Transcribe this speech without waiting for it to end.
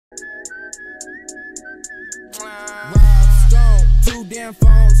Two damn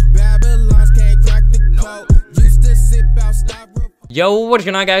phones, Babylons can't crack the code. Used to sip out styrofoam. Yo, what's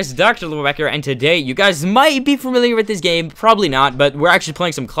going on, guys? Dr. Littleback here, and today you guys might be familiar with this game, probably not, but we're actually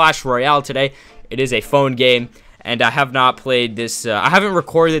playing some Clash Royale today. It is a phone game, and I have not played this, I haven't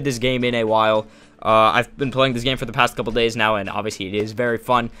recorded this game in a while. I've been playing this game for the past couple days now, and obviously it is very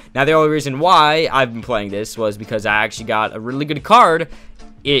fun. Now, the only reason why I've been playing this was because I actually got a really good card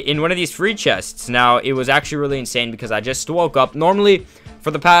in one of these free chests. Now, it was actually really insane because I just woke up. Normally, for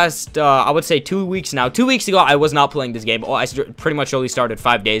the past, I would say 2 weeks now. 2 weeks ago, I was not playing this game. I pretty much only started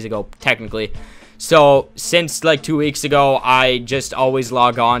 5 days ago, technically. So, since like 2 weeks ago, I just always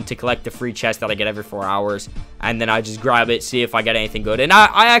log on to collect the free chest that I get every 4 hours. And then I just grab it, see if I get anything good. And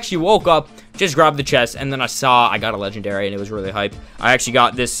I actually woke up, just grabbed the chest, and then I saw I got a legendary, and it was really hype. I actually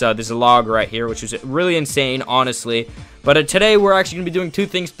got this log right here, which was really insane, honestly. But today, we're actually going to be doing two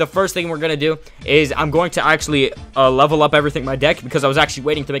things. The first thing we're going to do is I'm going to actually level up everything in my deck, because I was actually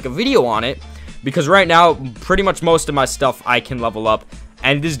waiting to make a video on it. Because right now, pretty much most of my stuff I can level up.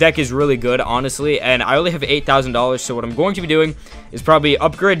 And this deck is really good, honestly, and I only have $8,000, so what I'm going to be doing is probably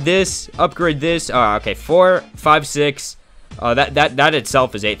upgrade this, okay, 4, 5, 6, that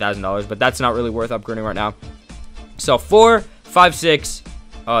itself is $8,000, but that's not really worth upgrading right now. So 4, 5, 6,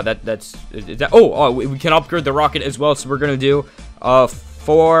 we can upgrade the rocket as well, so we're gonna do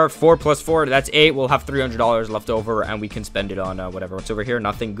 4 plus 4, that's 8. We'll have $300 left over, and we can spend it on whatever. What's over here?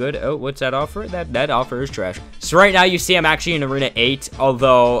 Nothing good. Oh, what's that offer? That offer is trash. So right now, you see I'm actually in Arena 8,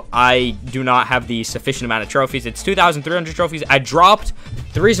 although I do not have the sufficient amount of trophies. It's 2,300 trophies. I dropped.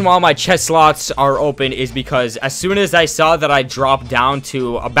 The reason why my chest slots are open is because as soon as I saw that I dropped down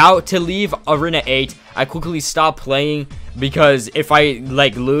to about to leave Arena 8, I quickly stopped playing, because if I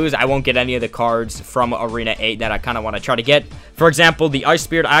like lose, I won't get any of the cards from Arena 8 that I kind of want to try to get. For example, the Ice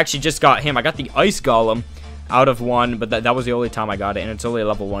Spirit, I actually just got him. I got the Ice Golem out of 1, but that was the only time I got it, and it's only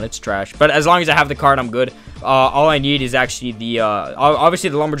level 1. It's trash. But as long as I have the card, I'm good. All I need is actually the obviously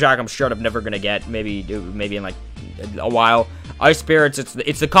the Lumberjack. I'm sure I'm never gonna get. Maybe in like a while. Ice Spirits.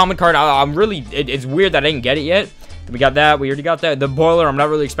 It's the common card. I'm really. It's weird that I didn't get it yet. We got that. We already got that. The Boiler. I'm not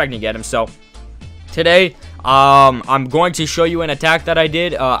really expecting to get him. So today, I'm going to show you an attack that I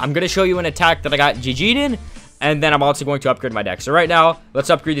did. I'm going to show you an attack that I got GG'd in, and then I'm also going to upgrade my deck. So right now,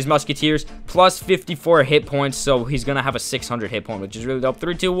 let's upgrade these Musketeers. Plus 54 hit points, so he's going to have a 600 hit point, which is really dope.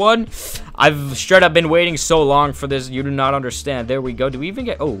 3, 2, 1. I've straight up been waiting so long for this. You do not understand. There we go. Do we even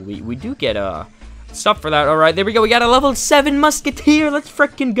get... Oh, we do get stuff for that. All right, there we go. We got a level 7 Musketeer. Let's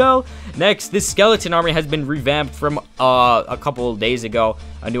freaking go. Next, this Skeleton Army has been revamped from a couple days ago.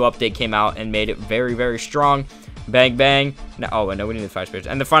 A new update came out and made it very, very strong. Bang, bang. No, oh, no, we need the Fire Spirits.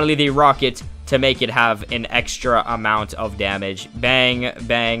 And then finally, the Rocket to make it have an extra amount of damage. Bang,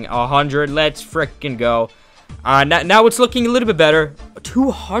 bang. 100. Let's freaking go. Now it's looking a little bit better.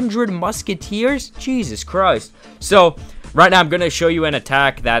 200 Musketeers? Jesus Christ. So right now, I'm going to show you an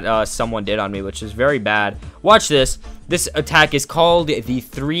attack that someone did on me, which is very bad. Watch this. This attack is called the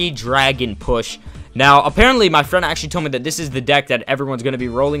 3-Dragon Push. Now, apparently, my friend actually told me that this is the deck that everyone's going to be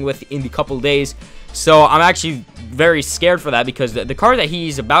rolling with in the couple days. So, I'm actually very scared for that, because the card that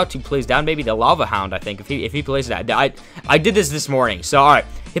he's about to place down, maybe the Lava Hound, I think, if he plays that. I did this morning. So, alright.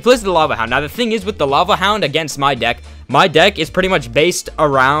 He plays the Lava Hound. Now, the thing is with the Lava Hound against my deck is pretty much based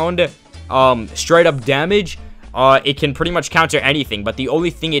around straight up damage. It can pretty much counter anything, but the only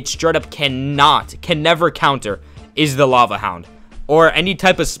thing it straight up can never counter is the Lava Hound or any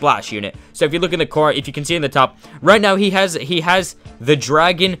type of splash unit. So if you look in the core, if you can see in the top, right now he has the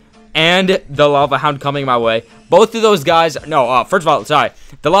Dragon and the Lava Hound coming my way. Both of those guys, no, first of all, sorry,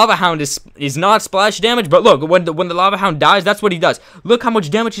 the Lava Hound is not splash damage, but look, when the Lava Hound dies, that's what he does. Look how much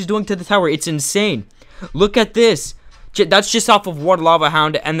damage he's doing to the tower. It's insane. Look at this. That's just off of one Lava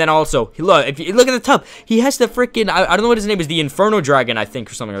Hound, and then also, look, if you look at the top, he has the freaking, I don't know what his name is, the Inferno Dragon, I think,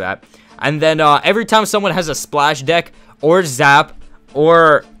 or something like that. And then, every time someone has a splash deck, or zap,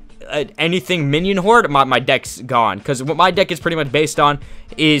 or anything minion horde, my deck's gone. Because what my deck is pretty much based on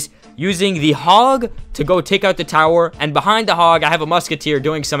is using the Hog to go take out the tower, and behind the Hog, I have a Musketeer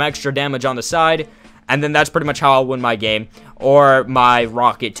doing some extra damage on the side. And then that's pretty much how I'll win my game. Or my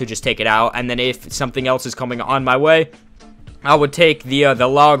Rocket to just take it out. And then if something else is coming on my way, I would take the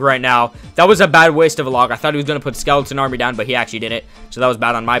log right now. That was a bad waste of a log. I thought he was going to put Skeleton Army down, but he actually didn't. So that was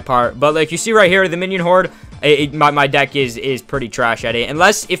bad on my part. But like you see right here, the Minion Horde, my deck is pretty trash at it.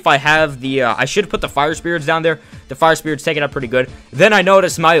 Unless if I have the... I should put the Fire Spirits down there. The Fire Spirits take it up pretty good. Then I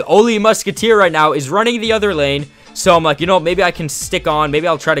notice my only Musketeer right now is running the other lane. So I'm like, you know, maybe I can stick on. Maybe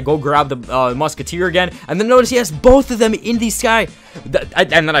I'll try to go grab the Musketeer again. And then notice he has both of them in the sky. And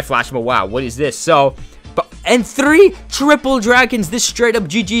then I flash him. Wow, what is this? So, but and 3 triple dragons. This straight up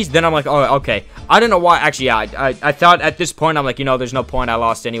GG's. Then I'm like, oh, okay. I don't know why. Actually, yeah, I thought at this point, I'm like, you know, there's no point. I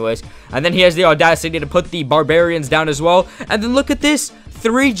lost anyways. And then he has the audacity to put the barbarians down as well. And then look at this.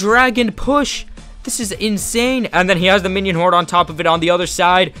 3 dragon push. This is insane. And then he has the minion horde on top of it on the other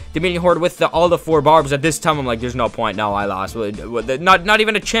side. The minion horde with all the 4 barbs. At this time, I'm like, there's no point. No, I lost. Not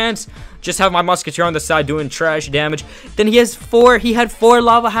even a chance. Just have my musketeer on the side doing trash damage. Then he has 4. He had 4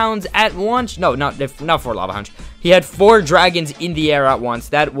 lava hounds at once. No, not 4 lava hounds. He had 4 dragons in the air at once.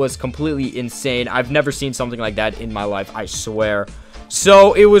 That was completely insane. I've never seen something like that in my life, I swear.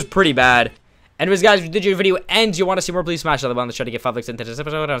 So it was pretty bad. Anyways, guys, if you did your video and you want to see more, please smash that button to try to get 5 likes into this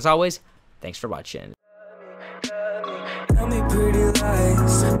episode. And as always, thanks for watching. Tell me pretty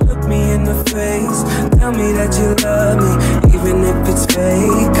lies, look me in the face. Tell me that you love me, even if it's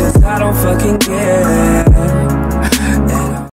fake. Cause I don't fucking care.